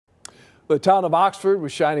The town of Oxford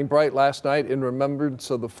was shining bright last night in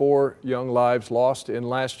remembrance of the 4 young lives lost in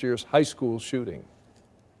last year's high school shooting.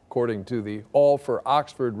 According to the All for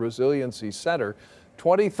Oxford Resiliency Center,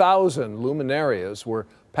 20,000 luminarias were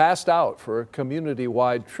passed out for a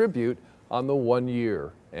community-wide tribute on the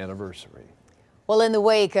 1-year anniversary. Well, in the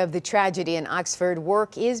wake of the tragedy in Oxford,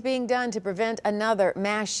 work is being done to prevent another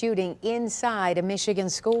mass shooting inside a Michigan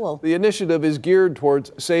school. The initiative is geared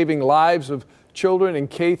towards saving lives of children in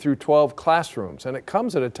K-12 classrooms, and it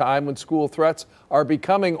comes at a time when school threats are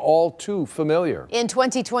becoming all too familiar. In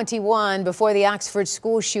 2021, before the Oxford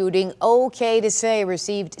school shooting, OK to Say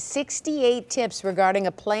received 68 tips regarding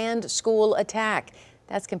a planned school attack.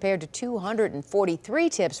 That's compared to 243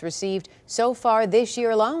 tips received so far this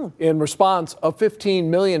year alone. In response, a $15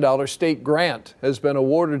 million state grant has been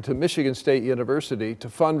awarded to Michigan State University to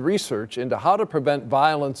fund research into how to prevent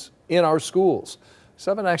violence in our schools.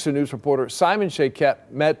 7 Action News reporter Simon Shakett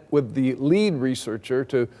met with the lead researcher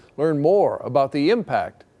to learn more about the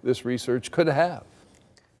impact this research could have.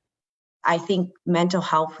 I think mental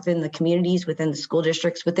health within the communities, within the school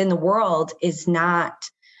districts, within the world is not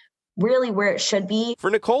really where it should be. For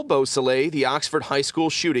Nicole Beausoleil, the Oxford high school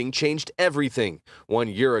shooting changed everything. 1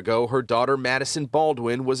 year ago, her daughter Madisyn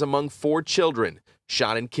Baldwin was among 4 children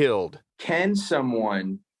shot and killed. Can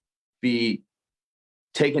someone be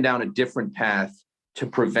taken down a different path to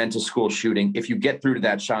prevent a school shooting if you get through to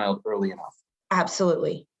that child early enough?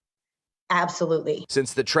 Absolutely. Absolutely.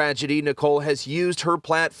 Since the tragedy, Nicole has used her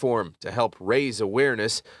platform to help raise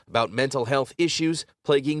awareness about mental health issues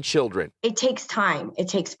plaguing children. It takes time. It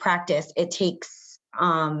takes practice. It takes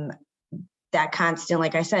that constant,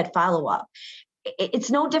 like I said, follow-up. It's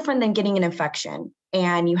no different than getting an infection,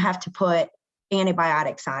 and you have to put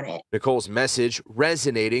antibiotics on it. Nicole's message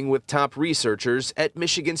resonating with top researchers at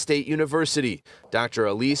Michigan State University. Dr.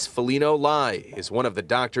 Elise Felino-Lai is one of the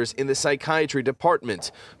doctors in the psychiatry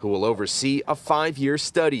department who will oversee a 5-year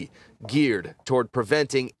study geared toward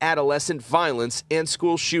preventing adolescent violence and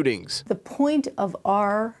school shootings. The point of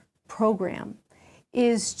our program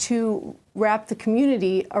is to wrap the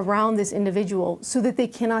community around this individual so that they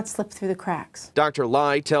cannot slip through the cracks. Dr.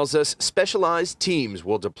 Lai tells us specialized teams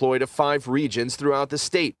will deploy to 5 regions throughout the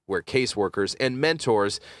state where caseworkers and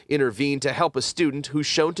mentors intervene to help a student who's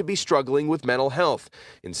shown to be struggling with mental health,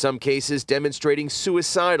 in some cases demonstrating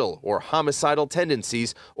suicidal or homicidal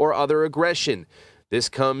tendencies or other aggression. This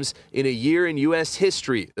comes in a year in U.S.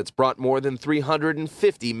 history that's brought more than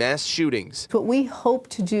 350 mass shootings. What we hope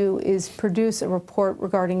to do is produce a report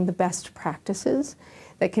regarding the best practices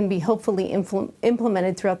that can be hopefully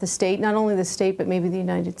implemented throughout the state, not only the state, but maybe the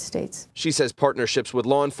United States. She says partnerships with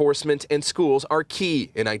law enforcement and schools are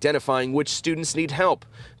key in identifying which students need help.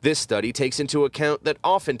 This study takes into account that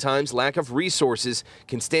oftentimes lack of resources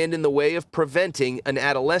can stand in the way of preventing an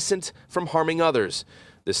adolescent from harming others.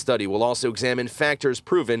 The study will also examine factors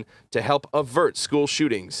proven to help avert school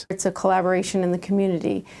shootings. It's a collaboration in the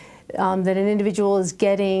community that an individual is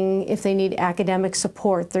getting. If they need academic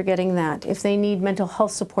support, they're getting that. If they need mental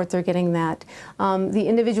health support, they're getting that. The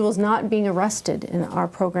individual is not being arrested in our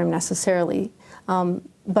program necessarily,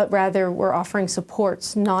 but rather we're offering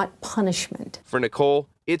supports, not punishment. For Nicole,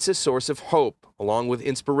 it's a source of hope, along with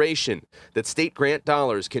inspiration, that state grant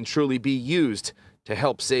dollars can truly be used to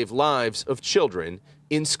help save lives of children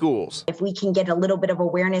in schools. If we can get a little bit of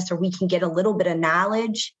awareness or we can get a little bit of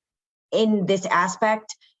knowledge in this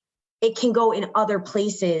aspect, it can go in other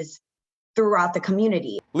places throughout the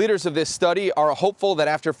community. Leaders of this study are hopeful that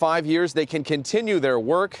after 5 years they can continue their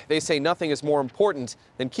work. They say nothing is more important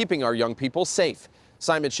than keeping our young people safe.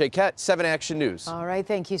 Simon Shakett, 7 Action News. All right,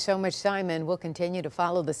 thank you so much, Simon. We'll continue to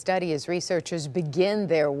follow the study as researchers begin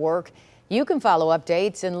their work. You can follow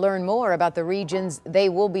updates and learn more about the regions they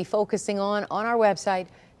will be focusing on our website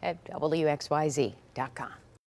at WXYZ.com.